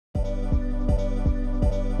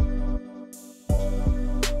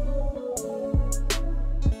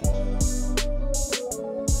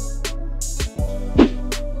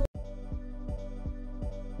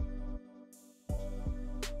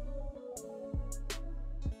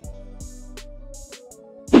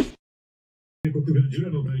帝国がジュ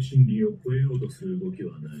ラの大森林を越えようとする動き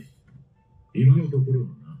はない。今のところは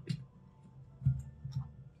な。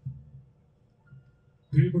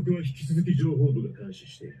帝国は引き続き情報部が監視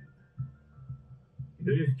している。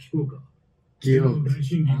で、聞こうか。ジュラの大森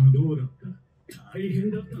林はどうだった？大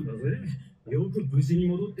変だったんだぜ。よく無事に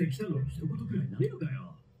戻ってきたの一言くらいないのか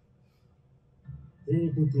よ。報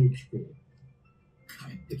告を聞こう。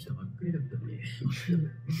帰ってきたばっかりだったのに。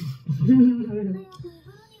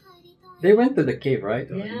They went to the cave, right?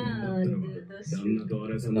 Yeah,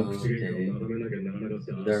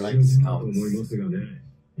 They're like scouts.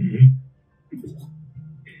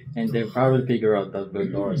 And they probably figure out that the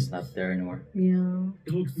door is not there anymore. Yeah.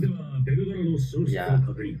 Yeah.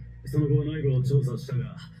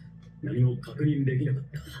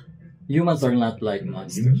 Humans are not like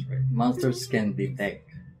monsters, right? Monsters can detect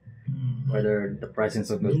whether the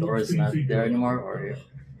presence of the door is not there anymore or,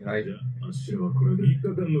 right?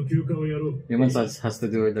 Humans has to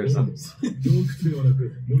do with their sums.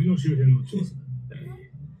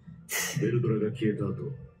 ベルトラが消えた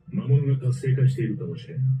後、魔物が活性化しているかもし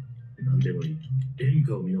れん。何でもいい。変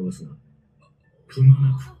化を見逃すな。くま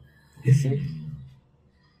なく。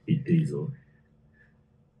言っていいぞ。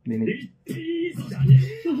言っていいぞじゃね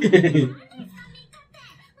え。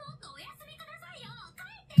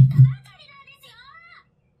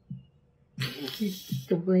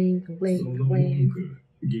Complain.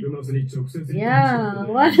 Yeah,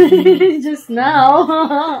 what? Just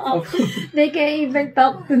now. They can't even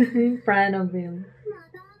talk to them in front of him.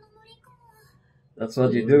 That's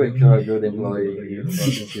what you do if you're a good employee. You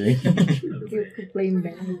complain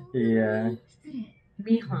back. Yeah.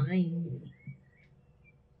 Behind.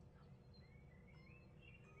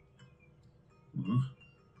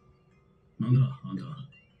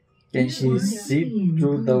 Can she see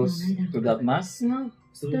through that mask? No,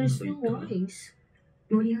 there's no eyes.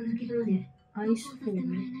 Eyes full.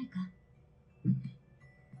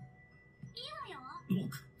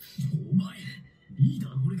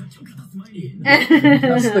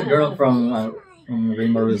 That's the girl from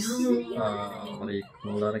Rimbaru's, what do you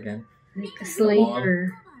call that again? Like a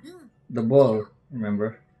slayer. The ball,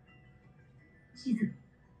 remember?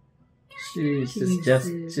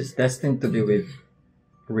 She's destined to be with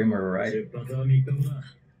Rimmer, right?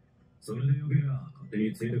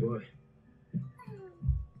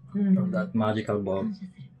 From that magical ball.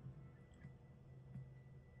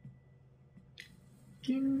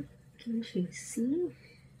 Can she see?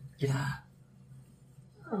 Yeah.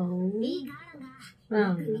 Oh.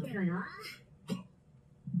 Wow.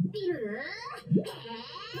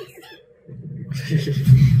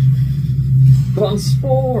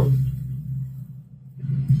 Transform!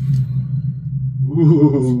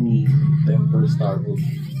 Ooh, Temper Star move.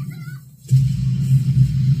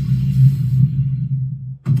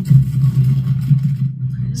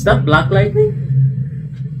 Is that Black Lightning?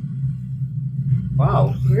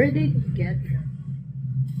 Wow. Where did you get her?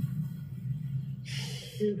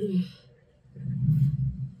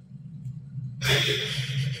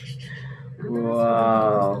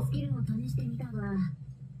 Wow.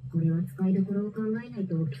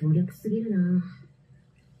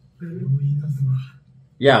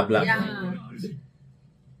 Yeah, Black Lightning.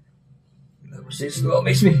 Never cease to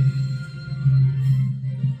amaze me.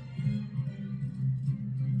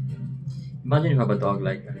 Imagine you have a dog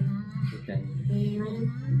like that. You can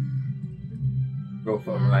go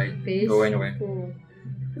for a ride, go anywhere.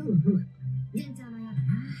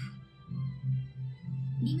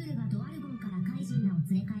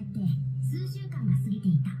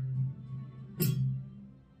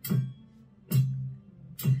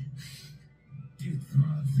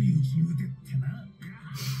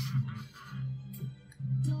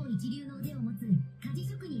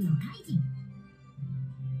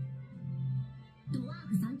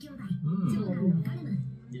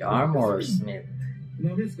 The armor smith.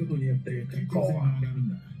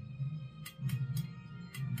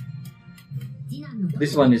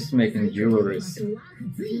 This one is making jewelry.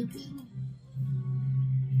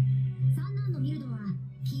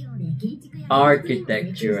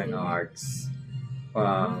 Architecture and arts.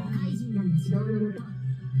 Wow.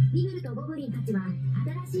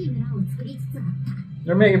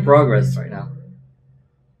 They're making progress right now.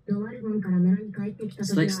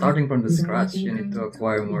 It's like starting from the scratch. You need to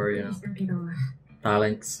acquire more,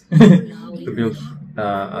 talents to build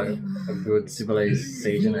a good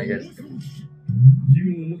civilization, I guess.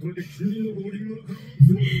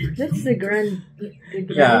 That's the grand.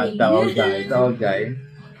 Yeah, the old guy.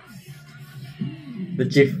 The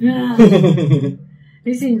chief.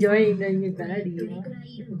 He's enjoying the new body,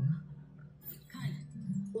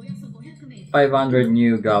 500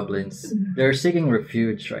 new goblins. They're seeking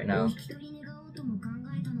refuge right now.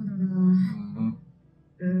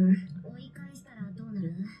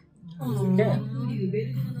 Okay.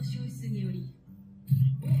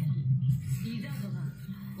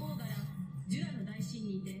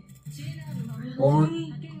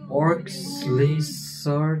 Orcs,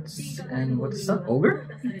 lizards, and what's that? Ogre?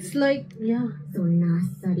 It's like, yeah.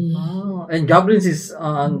 Oh, and goblins is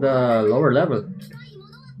on the lower level.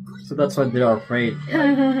 So that's why they are afraid.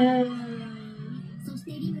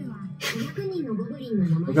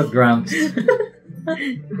 Look at Gramps.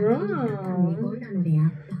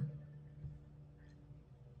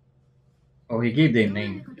 Oh, he gave them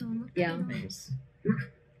Yeah. names.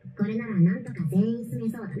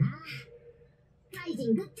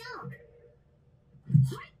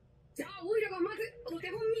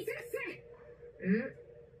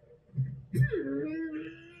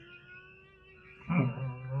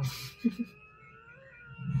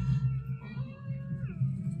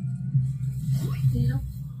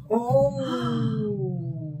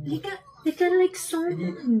 Oh, They got like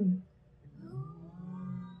song.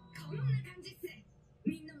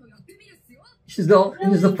 He's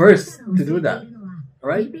the first to do that,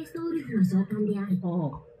 right?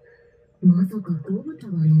 Oh,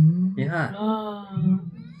 yeah.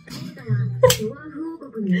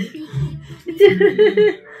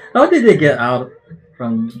 How did they get out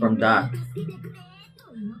from that?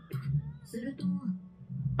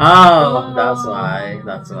 Oh,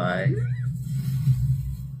 that's why.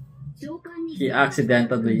 He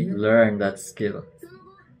accidentally learned that skill.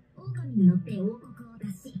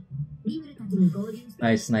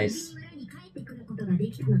 Nice.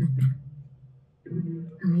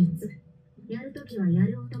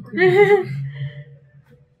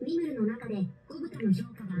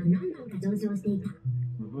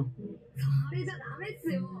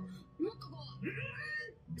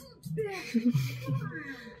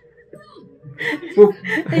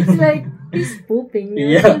 It's like he's pooping.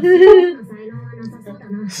 Yeah.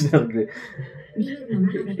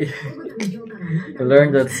 To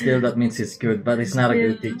learn that skill, that means he's good, but he's not a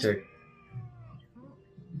good teacher.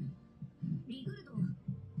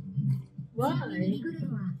 Why?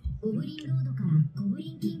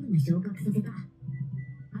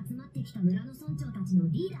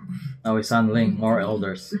 Now he's handling more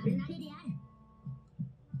elders.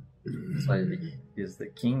 That's why he's the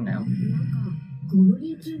king now.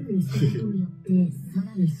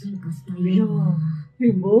 Yeah,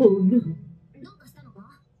 he bold.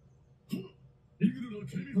 リグルの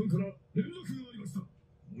警備班から連絡がありました。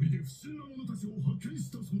森で不審な者たちを発見し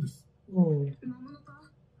たそうです。Oh. い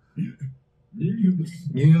え、人間です。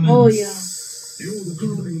 Humans. Oh yeah.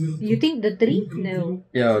 You think the tree? No.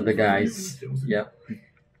 Yo, the guys. Yep.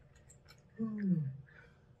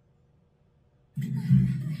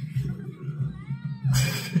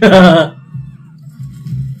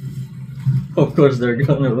 Of course they're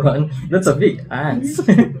gonna run. That's a big ants.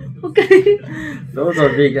 Okay. Those are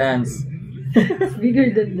big ants. It's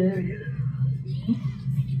bigger than them.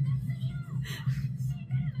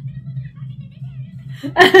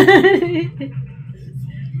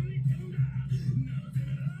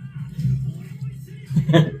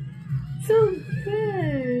 So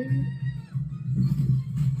good.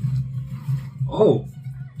 Oh,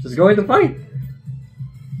 she's going to fight.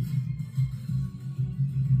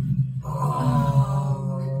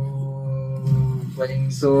 Oh,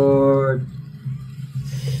 flaming sword.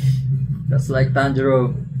 That's like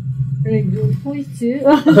Tanjiro. Like your voice too.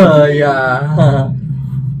 Yeah.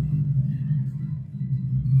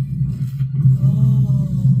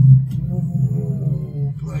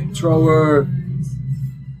 Flamethrower.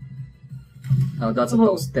 Oh, that's a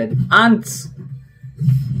toasted ants.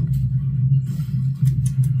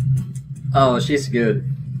 Oh, she's good.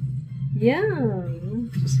 Yeah.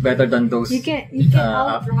 She's better than those. You can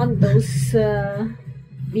outrun those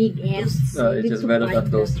big ants. It's just better than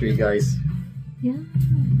those three guys. Yeah.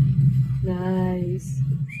 Nice.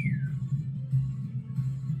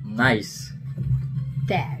 Nice.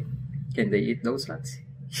 Dad. Can they eat those rats?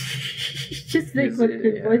 Just like what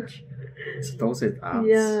you watch. It's toasted ants.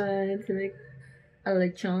 Yeah, it's like a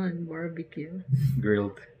lechon barbecue.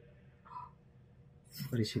 Grilled.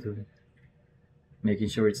 What is she doing? Making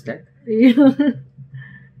sure it's dead? Yeah.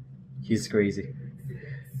 He's crazy.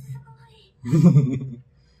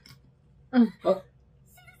 Oh.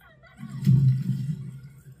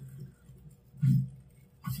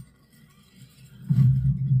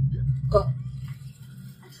 Oh.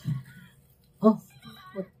 Oh.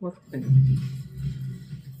 What happened?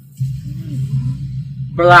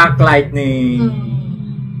 Black lightning.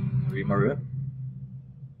 Remaroon.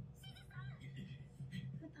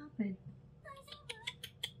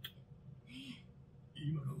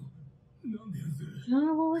 Oh,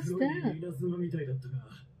 what was 黒い that? 稲妻みたいだったが、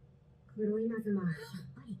黒稲妻、やっ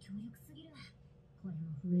ぱり強力すぎる。これも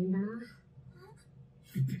封印だな。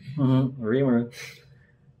Rumor.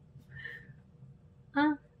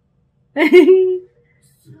 Ah.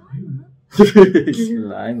 スライム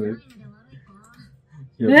Slime with.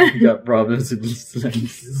 You got problems with these ス slimes. ラ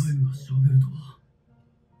イムが喋るとは。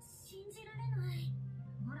信じられない。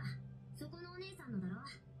ほら、そこのお姉さんのだろ。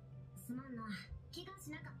すまんな。怪我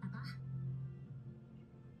しなかったか？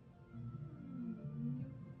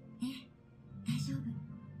ええ、大丈夫。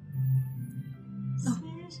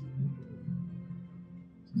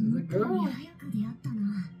思ったより早く出会ったな。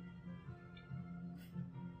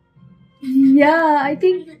Yeah, I あり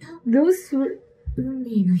think がとう。 those were. 運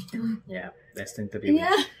命の人。 Yeah, destined to be. Yeah.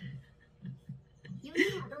 4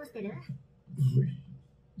人はどうしてる？おい、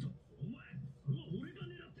お前、俺が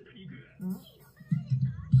狙ってた肉。なんだ、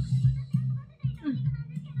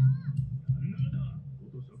こ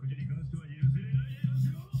と食事に関しては譲れないでし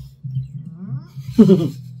ょ。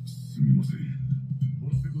すみません。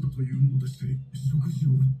腹ペコだというものでして食事を。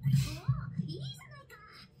おお、いいじゃないか。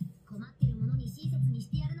困ってる者に親切にし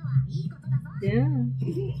てやるのはいいことだぞ。 Yeah. あ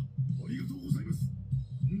りがとうございます。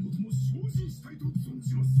今後とも精進したいと存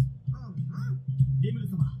じます。リムル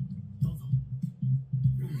様、どうぞ。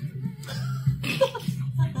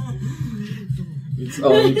 It's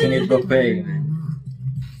all you can eat buffet, man.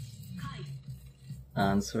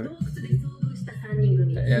 Answer. 洞窟で遭遇した3人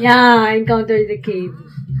組。 Yeah. Yeah, I encountered the cave. あ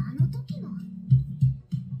の時の。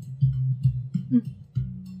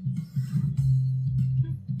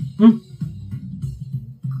仮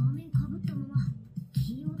面かぶったまま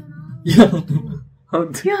器用だな。 Yeah. How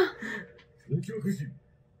do, Yeah. お客人、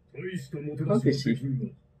大したもて how な did しの she 責任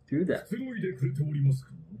は do that? くつろいでくれております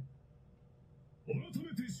か？改め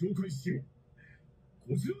て紹介しよう。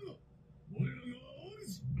こちらが我らが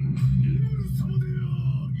主、リムル様で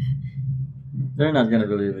ある。 They're not gonna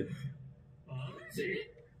believe it. 主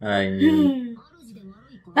I knew. 主で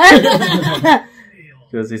悪いか。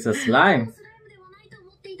 Because it's a slime. スライムではないと思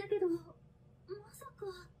っていたけど、まさか。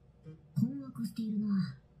困惑している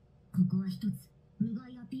な。ここは一つ、無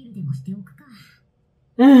害アピールでもしておくか。は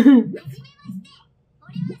じめまして。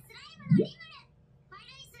俺はスライムのリムル。悪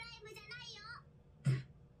いスライムじゃないよ。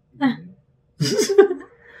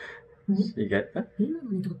 You get that? 今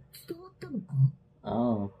のネタ伝わったのか？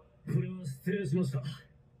 Oh. これは失礼しました。ま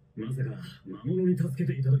さか魔物に助け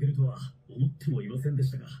ていただけるとは思ってもいませんで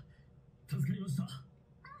したが、助かりました。お肉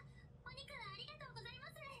ありがとうございま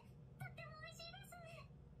す。とっても美味しいで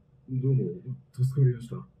す。どうも助かりまし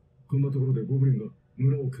た。こんなところでゴブリンが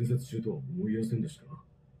村を建設中とは思いませんでした。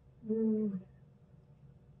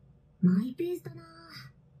マイペースだな。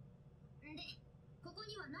で、ここ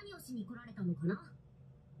には何をしに来られたのかな？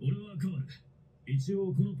俺はカワル。一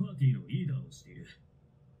応このパーティーのリーダーをしている。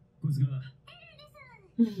こいつが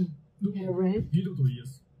どう Yeah, も right. ギドとイエ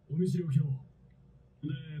ス、お見知りおきを。で、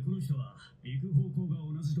この人は行く方向が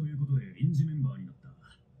同じということで臨時メンバーになった。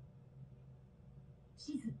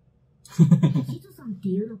シズ。シズさんって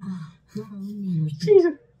いうのか。我が運命の人。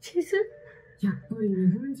 Cheese. Cheese. やっぱり日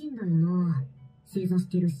本人だよな。正座し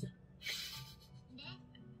てるし。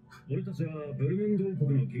俺たちはブルメンド王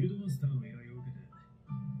国のギルドマスターの依頼を受けて、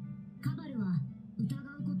カバルは疑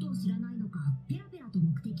うことを知らないのか、ペラペラと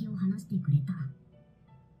目的を話してくれた。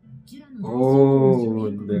ジュラの Oh,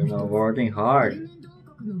 they're not working ブ hard. ルメンド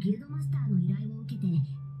王国のギルドマスターの依頼を受けて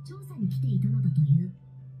調査に来ていたのだという。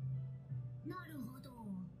なるほど。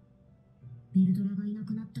ベルドラがいな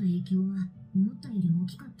くなった影響は思ったより大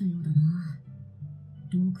きかったようだな。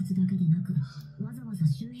洞窟だけでなく、わざわざ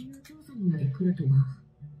周辺の調査にまで来るとは。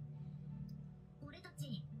俺た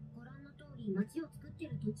ち、ご覧の通り街を作って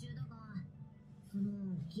る途中だが、そ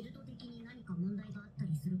のギルド的に何か問題があった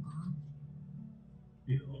りするか？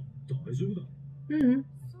いや、大丈夫だ。Mm.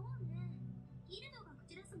 そうね。ギルドが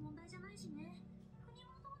口出す問題じゃないしね。国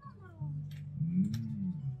はどうなんだろ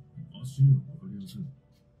う。足には分かりません。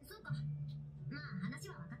そうか。まあ話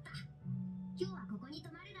は分かった。今日はここに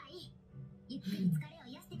泊まるがいい。ゆっくり疲れ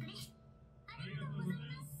を癒してくれ。ありがとうござい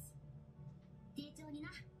ます。丁重に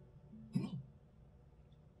な。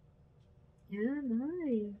 Yeah,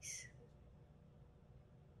 nice.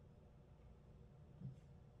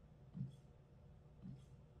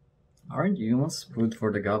 Aren't humans food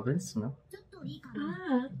for the goblins? No? ちょっといいか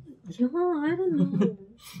な。 Ah, yeah, I don't know.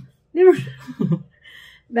 They were.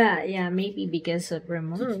 But yeah, maybe because of 聞き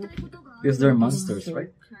Rimuru. たいことがある。 Because they're monsters,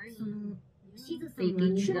 right? その、シズさん They は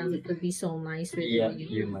teach them to be so nice with Yeah, you.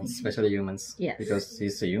 humans, especially humans. Yes. Because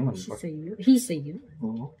he's a human. He's a you. He's a you.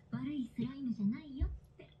 Oh. 悪いスライムじゃないよっ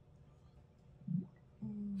て。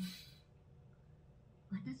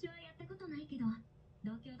私はやったことないけ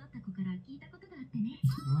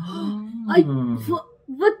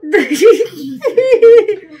What the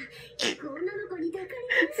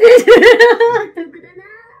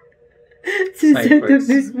Sister took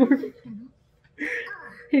this more.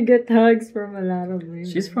 He got hugs from a lot of women.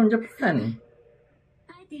 She's from Japan.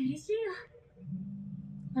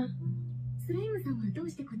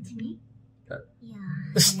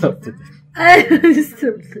 Stop it.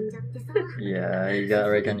 Yeah, he got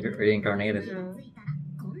reincarnated.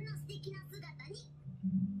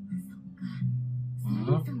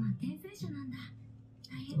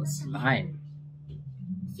 Slime.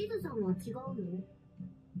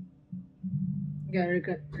 Got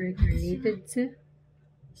reincarnated too?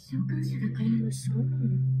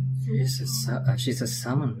 She's a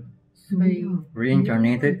summon.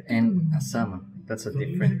 Reincarnated and a summon. That's a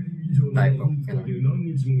different type of, you know.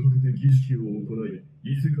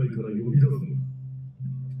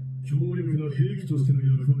 強力な兵器としての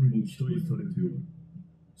役割も期待されておる。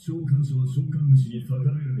召喚者は召喚主に逆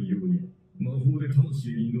らえないように魔法で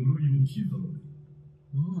魂に呪いを刻む。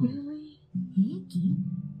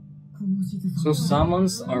So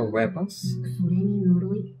summons are weapons?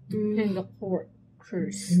 And the court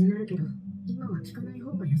curse.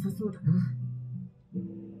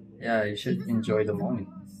 Yeah, you should enjoy the moment.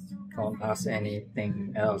 Don't ask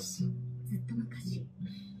anything else.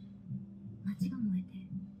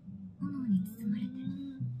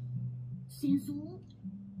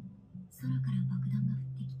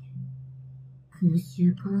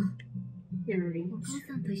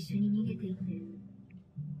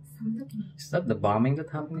 Is that the bombing that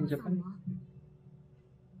happened in Japan?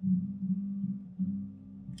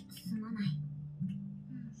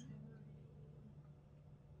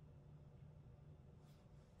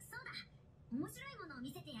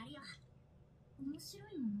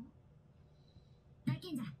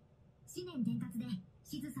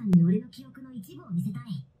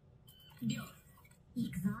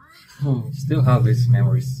 Still have his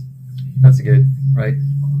memories. That's good, right?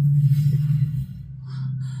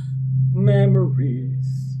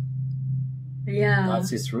 Memories. Yeah. That's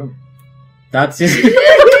his room. That's his.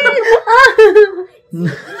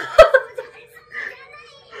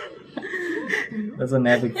 That's an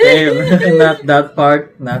epic game. Not that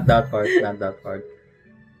part. Not that part. Not that part.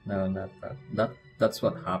 No, not that. That's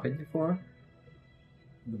what happened before.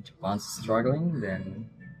 Japan's struggling, then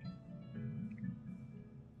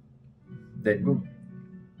boom.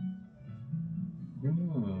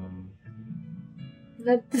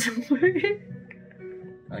 That doesn't work.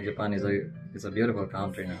 Japan is a beautiful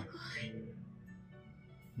country now.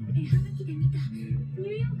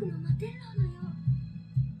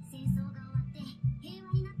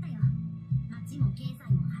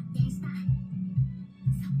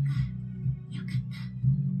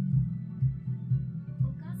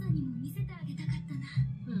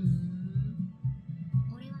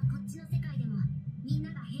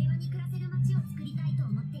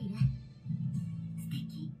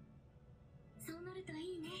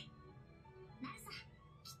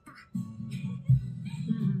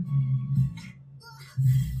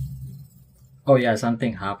 Oh yeah,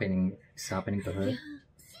 something is happening to her.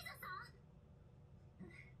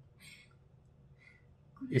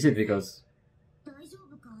 Is it because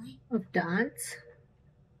of dance?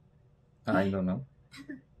 I don't know.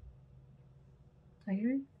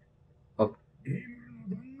 Tired? Oh,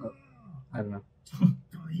 I don't know.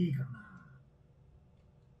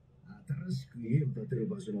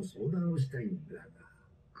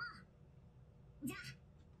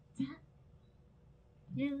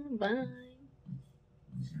 Yeah, bye.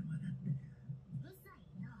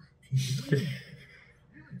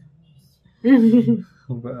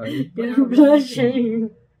 You're blushing.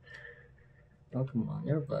 Oh come on,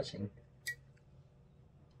 you're blushing.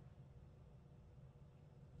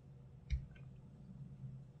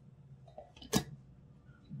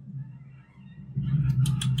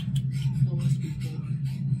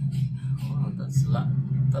 Oh,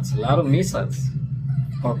 that's a lot of missiles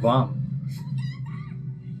or bomb.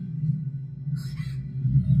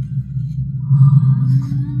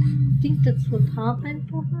 I think that's what happened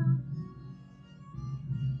to her.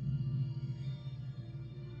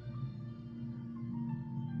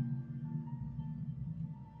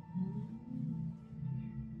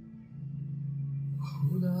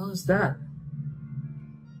 Who the hell is that?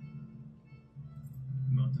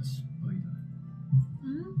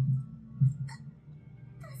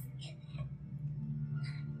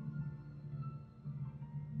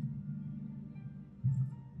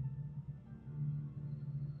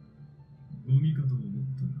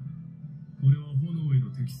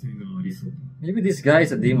 Maybe this guy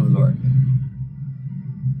is a demon lord.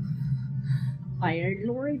 Fire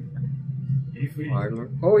Lord? Fire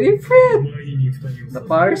Lord. Oh, Ifrit! The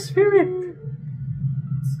fire spirit!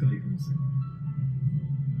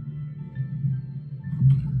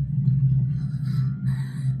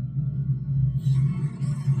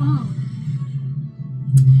 Oh.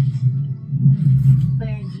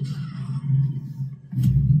 Fire Lord.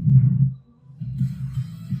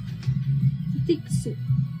 He takes it.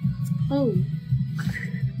 Oh.